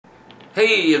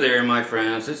Hey there, my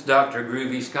friends. It's Dr.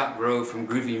 Groovy, Scott Grove from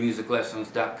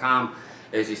GroovyMusicLessons.com.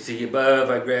 As you see above,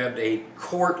 I grabbed a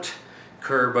Cort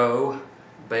Curbow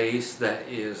bass that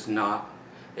is not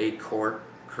a Cort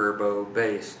Curbow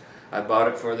bass. I bought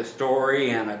it for the story,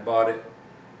 and I bought it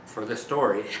for the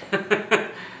story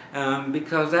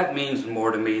because that means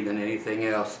more to me than anything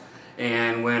else.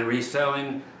 And when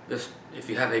reselling this, if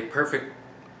you have a perfect,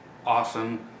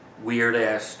 awesome,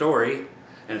 weird-ass story,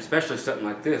 and especially something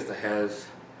like this that has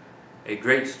a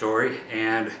great story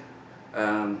and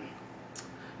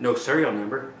no serial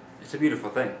number, it's a beautiful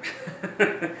thing.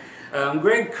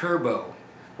 Greg Curbow,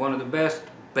 one of the best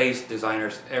bass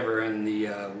designers ever in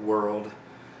the world,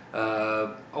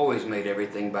 always made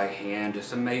everything by hand,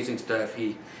 just amazing stuff.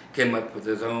 He came up with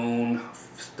his own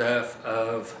stuff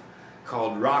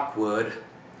called rockwood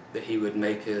that he would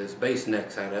make his bass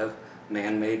necks out of,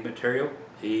 man-made material.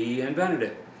 He invented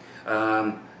it.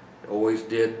 Always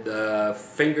did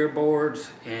fingerboards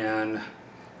in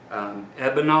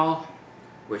ebonol,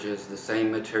 which is the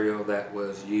same material that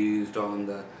was used on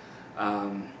the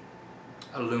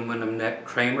aluminum neck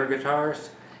Kramer guitars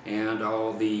and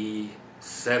all the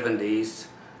 70s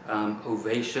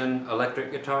Ovation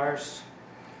electric guitars.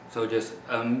 So just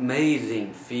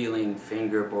amazing feeling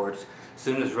fingerboards. As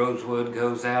soon as rosewood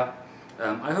goes out,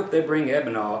 I hope they bring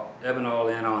ebonol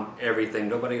in on everything.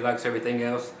 Nobody likes everything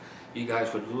else. You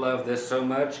guys would love this so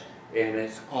much, and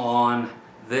it's on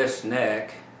this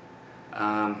neck.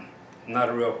 Not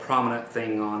a real prominent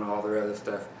thing on all the other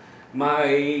stuff.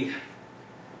 My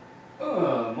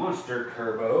Monster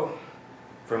Curbow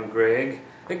from Greg.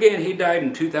 Again, he died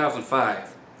in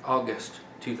 2005, August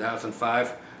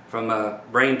 2005, from a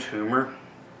brain tumor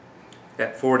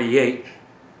at 48.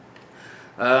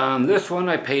 This one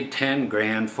I paid 10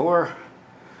 grand for.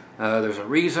 There's a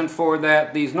reason for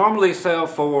that. These normally sell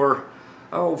for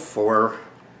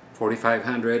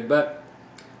 $4,500, but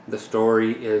the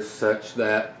story is such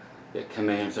that it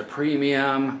commands a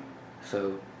premium,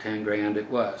 so 10 grand it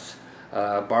was.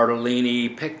 Bartolini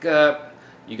pickup,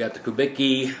 you got the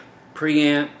Kubicki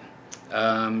preamp,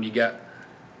 you got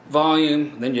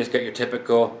volume, then you just got your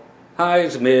typical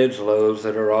highs, mids, lows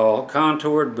that are all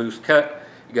contoured, boost cut.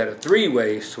 You got a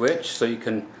three-way switch, so you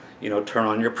can, turn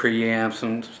on your preamps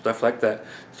and stuff like that.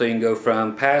 So you can go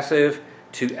from passive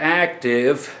to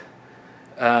active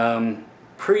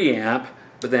preamp,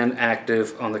 but then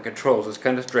active on the controls. It's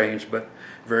kind of strange, but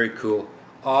very cool.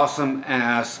 Awesome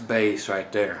ass bass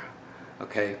right there.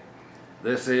 Okay,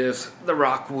 this is the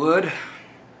rockwood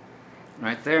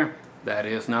right there. That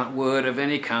is not wood of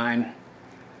any kind.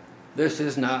 This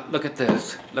is not, look at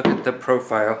this. Look at the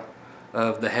profile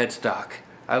of the headstock.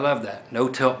 I love that. No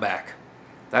tilt back.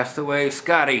 That's the way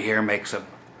Scotty here makes them.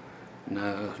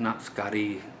 No, not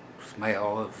Scotty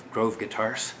Smale of Grove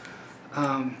Guitars.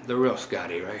 The real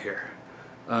Scotty right here.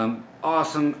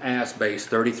 Awesome ass bass,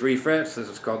 33 frets. This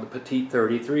is called the Petite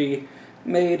 33,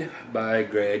 made by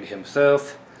Greg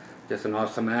himself. Just an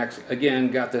awesome axe. Again,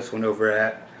 got this one over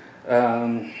at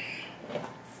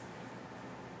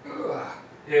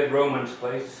Ed Roman's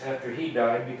place after he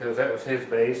died, because that was his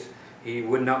bass. He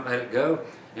would not let it go.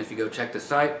 And if you go check the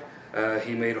site,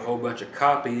 he made a whole bunch of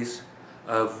copies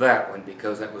of that one,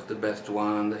 because that was the best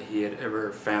one that he had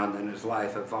ever found in his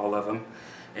life of all of them.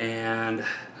 And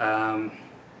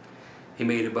he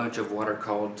made a bunch of what are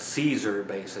called Caesar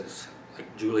basses,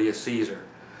 like Julius Caesar.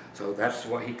 So that's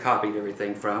what he copied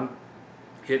everything from.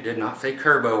 It did not say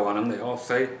Curbow on them, they all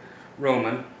say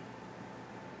Roman.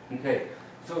 Okay,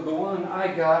 so the one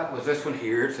I got was this one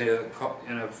here. It's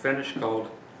in a finish called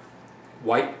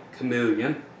White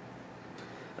Chameleon.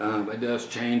 It does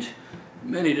change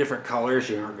many different colors.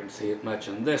 You aren't going to see it much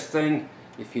in this thing.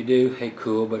 If you do, hey,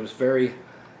 cool, but it's very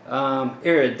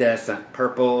iridescent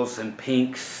purples and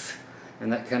pinks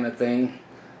and that kind of thing.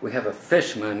 We have a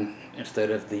Fishman instead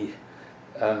of the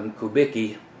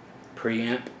Kubicki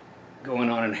preamp going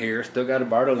on in here. Still got a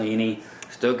Bartolini.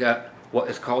 Still got what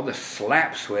is called the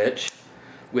slap switch,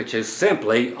 which is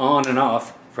simply on and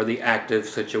off for the active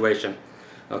situation.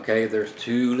 Okay, there's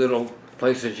two little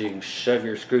places you can shove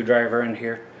your screwdriver in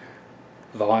here.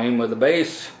 Volume of the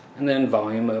bass, and then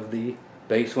volume of the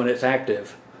bass when it's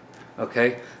active.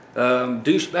 Okay,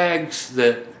 douchebags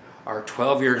that are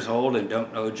 12 years old and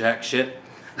don't know jack shit,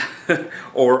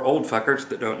 or old fuckers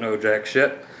that don't know jack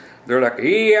shit, they're like,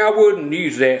 yeah, I wouldn't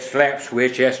use that slap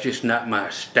switch, that's just not my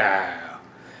style.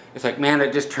 It's like, man,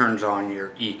 it just turns on your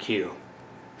EQ.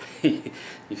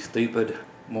 You stupid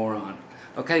moron.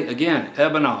 Okay, again,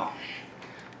 ebonol.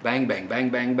 Bang, bang, bang,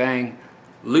 bang, bang.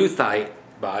 Luthite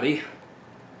body.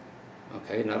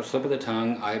 Okay, not a slip of the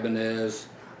tongue. Ibanez,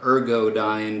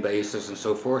 ergodyne bases and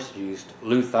so forth used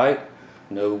luthite.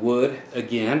 No wood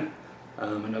again.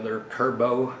 Another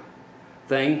Curbow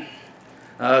thing.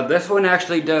 This one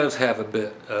actually does have a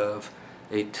bit of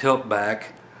a tilt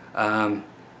back.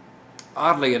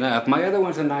 Oddly enough, my other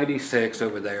one's a 96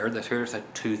 over there. This here's a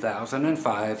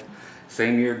 2005.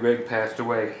 Same year Greg passed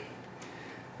away.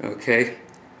 Okay,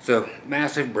 so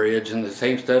massive bridge and the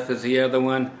same stuff as the other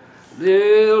one.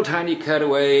 Little tiny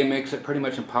cutaway makes it pretty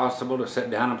much impossible to sit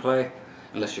down and play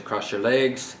unless you cross your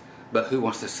legs. But who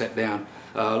wants to sit down?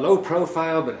 Low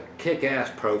profile, but a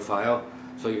kick-ass profile.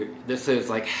 So this is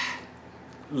like,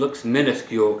 looks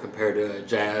minuscule compared to a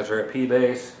jazz or a P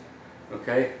bass.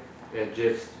 Okay, it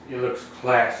looks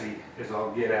classy as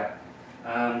all get out.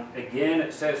 Again,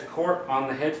 it says Cort on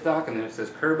the headstock, and then it says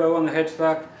Curbow on the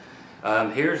headstock.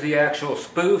 Here's the actual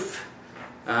spoof,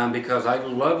 because I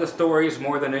love the stories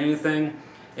more than anything,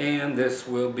 and this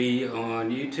will be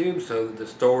on YouTube, so the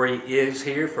story is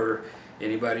here for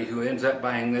anybody who ends up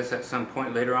buying this at some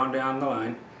point later on down the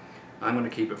line. I'm going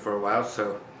to keep it for a while,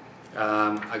 so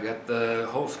I got the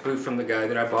whole spoof from the guy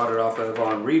that I bought it off of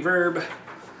on Reverb.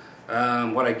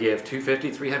 What I give,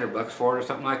 $250, $300 for it or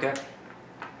something like that.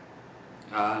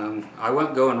 I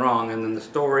wasn't going wrong, and then the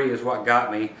story is what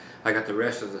got me. I got the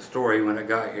rest of the story when I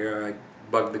got here. I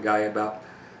bugged the guy about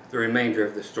the remainder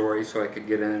of the story so I could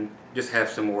get in, just have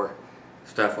some more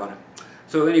stuff on it.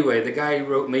 So anyway, the guy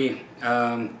wrote me,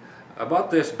 I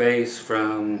bought this bass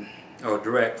from,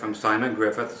 direct from Simon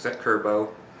Griffiths at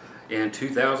Curbow in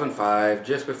 2005,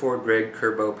 just before Greg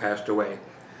Curbow passed away.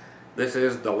 This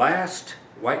is the last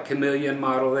white Chameleon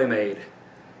model they made.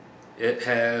 It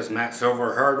has matte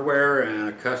silver hardware and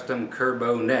a custom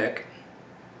Curbow neck,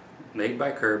 made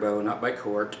by Curbow, not by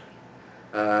Cort.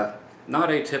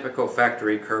 Not a typical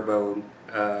factory Curbow,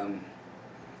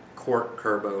 Cort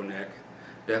Curbow neck.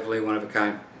 Definitely one of a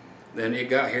kind. Then it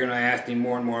got here and I asked him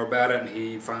more and more about it, and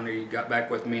he finally got back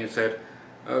with me and said,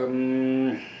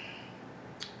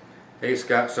 hey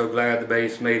Scott, so glad the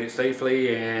bass made it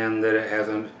safely and that it has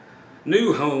a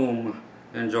new home.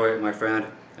 Enjoy it, my friend.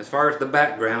 As far as the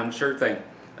background, sure thing.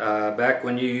 Back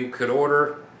when you could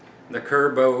order the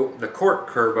Cort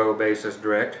Curbow basses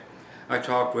direct, I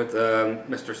talked with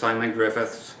Mr. Simon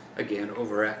Griffiths, again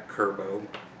over at Curbow,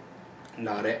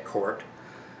 not at Cort,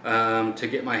 to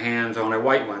get my hands on a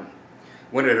white one.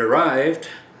 When it arrived,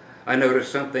 I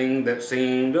noticed something that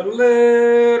seemed a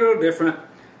little different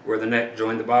where the neck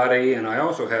joined the body, and I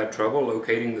also had trouble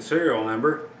locating the serial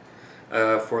number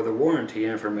for the warranty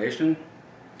information.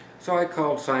 So I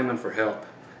called Simon for help.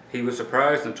 He was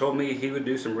surprised and told me he would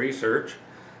do some research.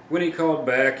 When he called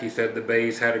back, he said the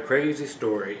bass had a crazy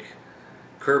story.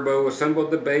 Curbow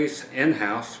assembled the bass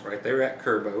in-house, right there at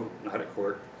Curbow, not at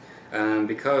Cort,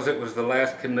 because it was the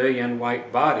last Chameleon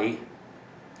white body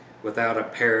without a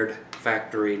paired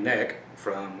factory neck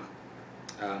from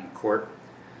Cort.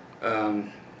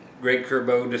 Greg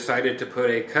Curbow decided to put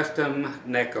a custom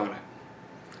neck on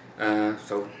it.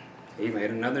 So he made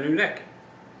another new neck.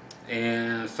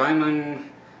 And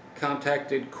Simon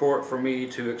contacted Cort for me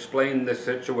to explain the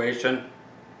situation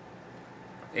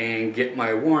and get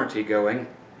my warranty going.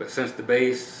 But since the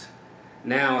bass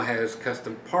now has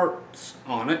custom parts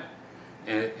on it,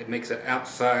 and it makes it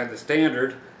outside the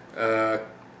standard,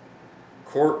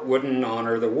 Cort wouldn't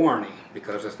honor the warranty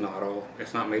because it's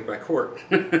not made by Cort.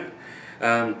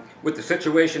 With the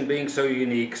situation being so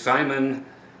unique, Simon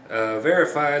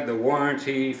verified the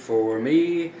warranty for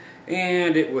me,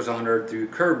 and it was honored through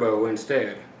Curbow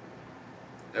instead.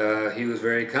 He was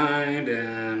very kind,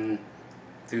 and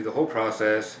through the whole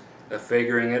process of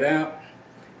figuring it out,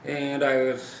 and I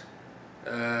was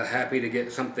happy to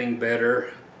get something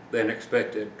better than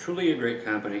expected. Truly a great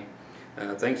company.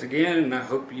 Thanks again, and I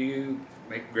hope you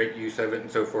make great use of it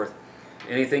and so forth.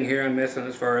 Anything here I'm missing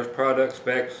as far as product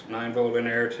specs, 9-volt in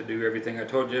air to do everything I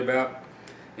told you about,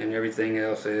 and everything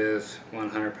else is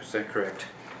 100% correct.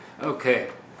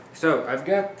 Okay, so I've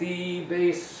got the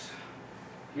bass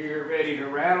here ready to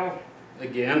rattle.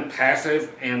 Again,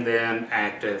 passive and then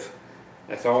active.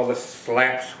 That's all the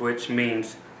slap switch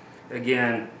means.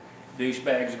 Again,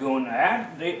 douchebags going, I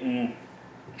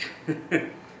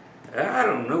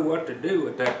don't know what to do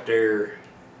with that there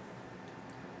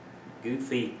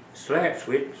goofy slap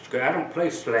switch. I don't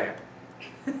play slap.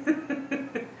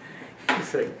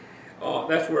 It's like, oh,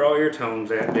 that's where all your tones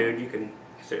at, dude. You can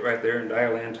sit right there and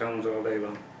dial in tones all day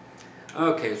long.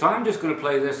 Okay, so I'm just going to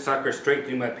play this sucker straight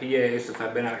through my PA since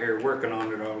I've been out here working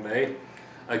on it all day.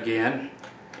 Again,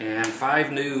 and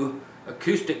 5 new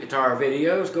acoustic guitar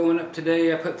videos going up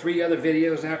today. I put 3 other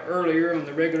videos out earlier on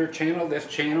the regular channel, this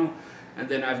channel, and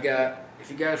then I've got,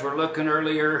 if you guys were looking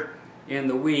earlier in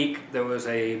the week, there was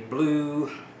a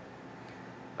blue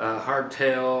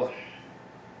hardtail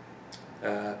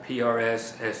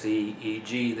PRS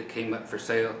SEEG that came up for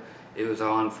sale. It was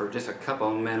on for just a couple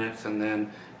of minutes, and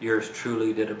then yours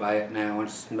truly did buy it now and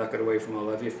snuck it away from all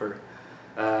of you for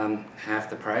half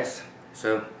the price.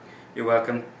 So you're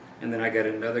welcome. And then I got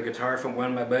another guitar from one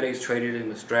of my buddies, traded in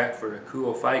the Strat for a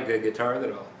cool FIGA guitar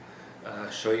that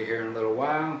I'll show you here in a little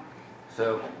while.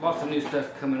 So lots of new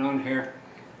stuff coming on here.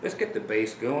 Let's get the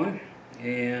bass going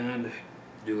and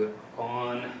do it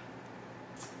on.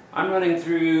 I'm running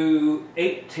through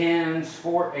 8 10s,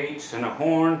 4 8s, and a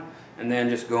horn, and then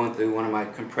just going through one of my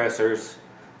compressors.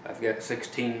 I've got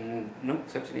 17,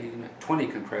 18, 20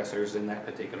 compressors in that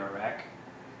particular rack.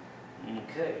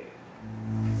 Okay.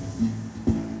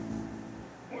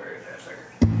 Where is that sucker?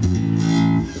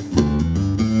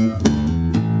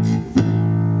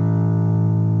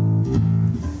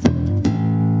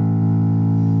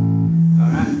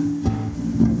 Alright.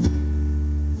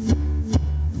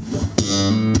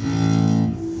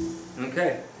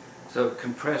 Okay, so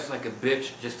compress like a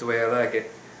bitch, just the way I like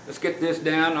it. Let's get this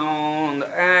down on the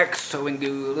axe so we can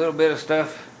do a little bit of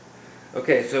stuff.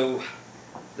 Okay, so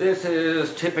this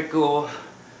is typical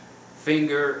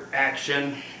finger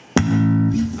action.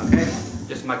 Okay,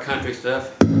 just my country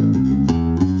stuff.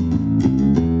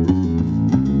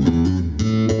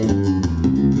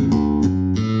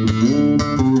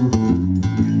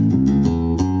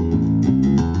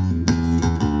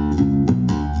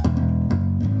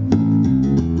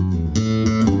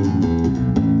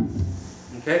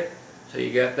 Okay, so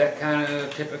you got that kind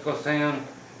of typical sound.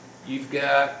 You've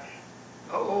got,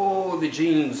 oh, the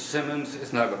Gene Simmons.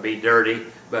 It's not going to be dirty,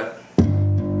 but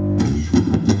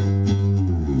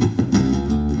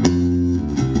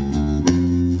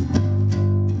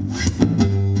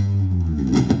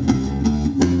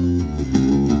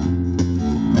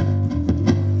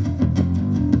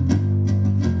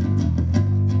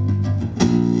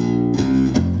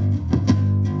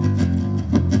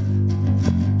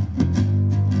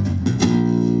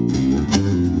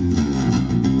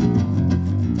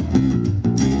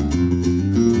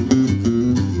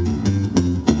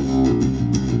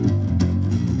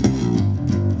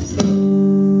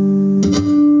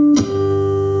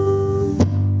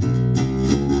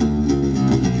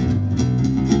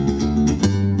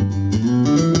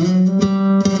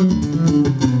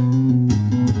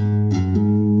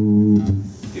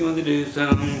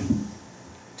some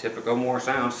typical more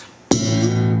sounds.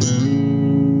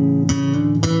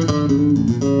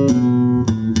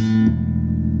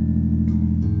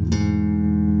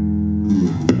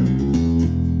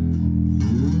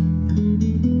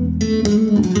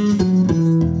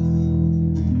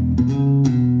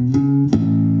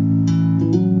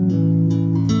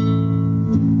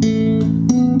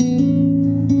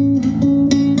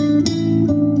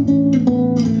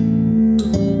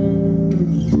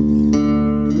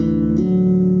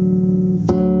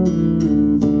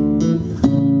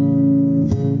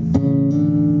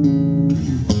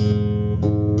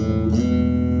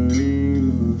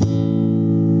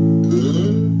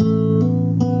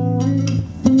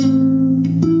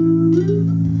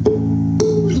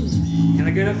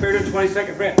 Get up here to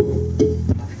 22nd fret.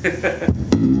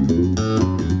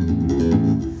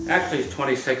 Actually, it's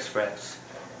 26 frets.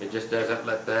 It just doesn't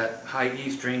let that high E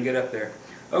string get up there.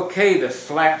 Okay, the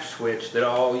slap switch that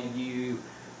all you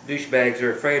douchebags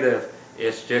are afraid of,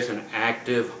 it's just an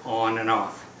active on and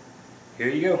off. Here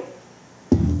you go.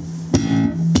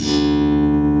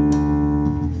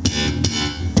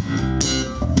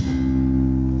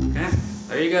 Okay,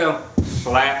 there you go.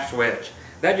 Slap switch.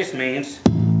 That just means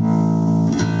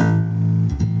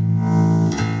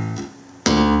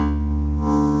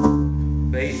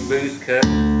bass boost cut,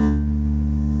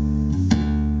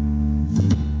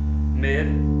 mid,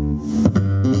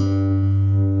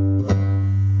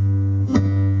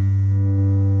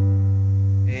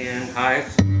 and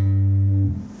highs.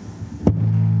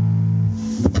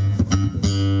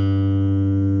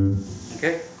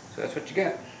 Okay, so that's what you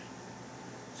got.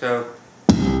 So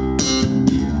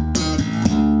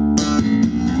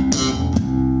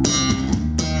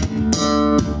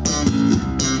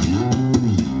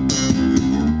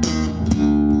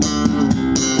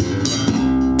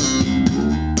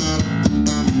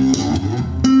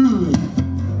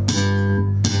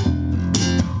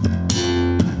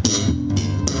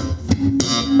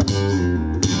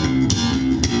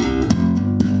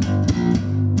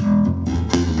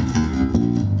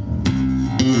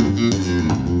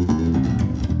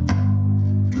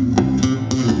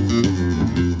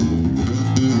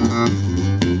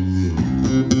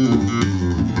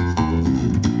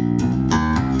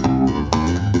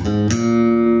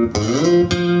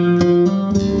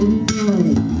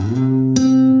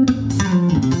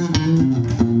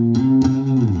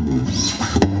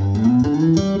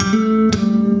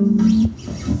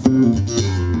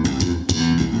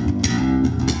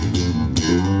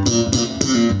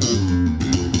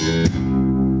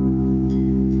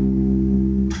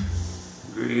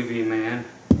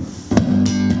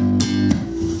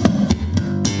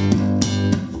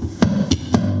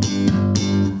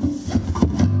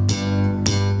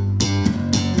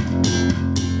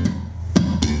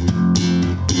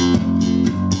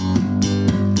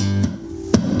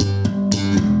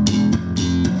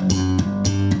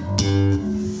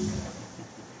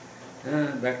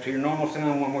back to your normal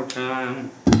sound one more time.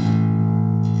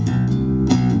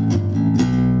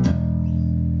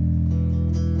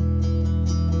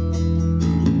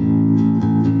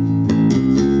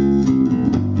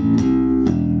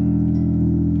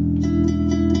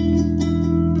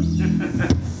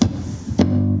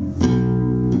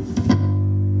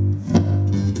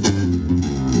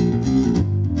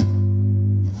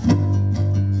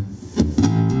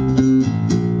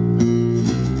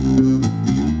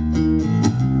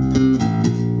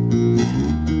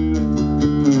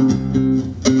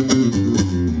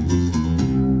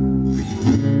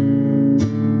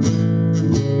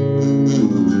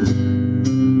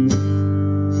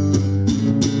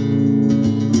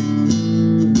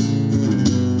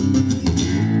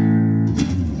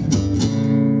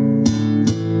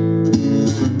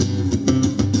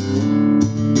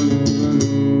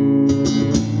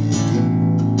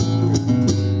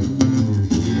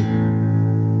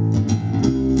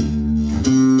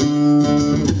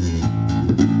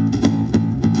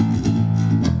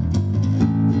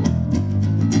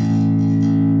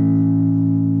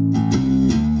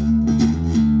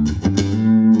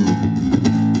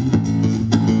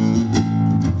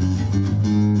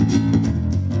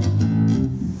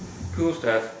 Cool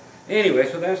stuff. Anyway,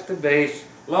 so that's the bass.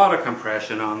 A lot of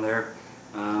compression on there.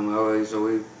 Always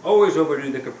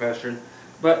overdo the compression,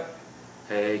 but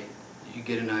hey, you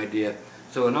get an idea.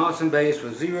 So an awesome bass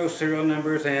with 0 serial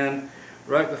numbers, and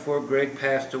right before Greg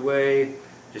passed away,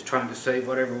 just trying to save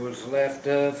whatever was left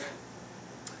of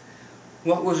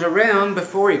what was around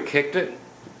before he kicked it.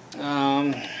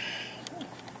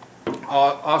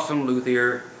 Awesome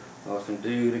luthier, awesome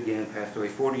dude. Again, passed away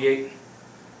 48.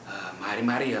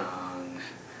 Mighty young.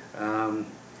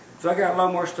 So I got a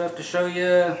lot more stuff to show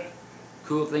you.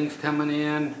 Cool things coming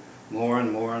in. More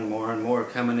and more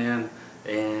coming in.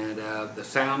 And the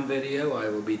sound video I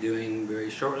will be doing very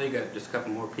shortly. Got just a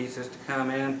couple more pieces to come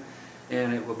in.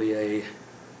 And it will be a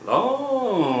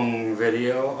long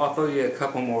video. I'll throw you a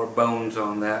couple more bones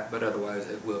on that. But otherwise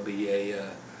it will be a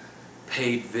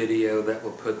paid video that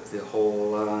will put the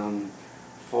whole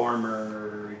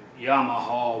former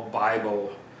Yamaha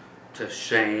Bible to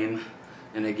shame.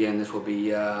 And again, this will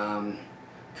be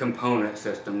component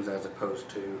systems as opposed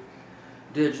to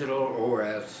digital, or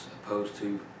as opposed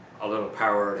to a little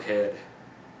powered head.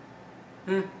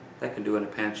 That can do in a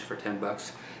pinch for 10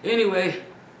 bucks. Anyway,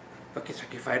 fuck you,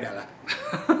 $5.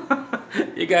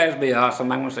 You guys be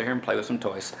awesome. I'm going to sit here and play with some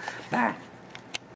toys. Bye.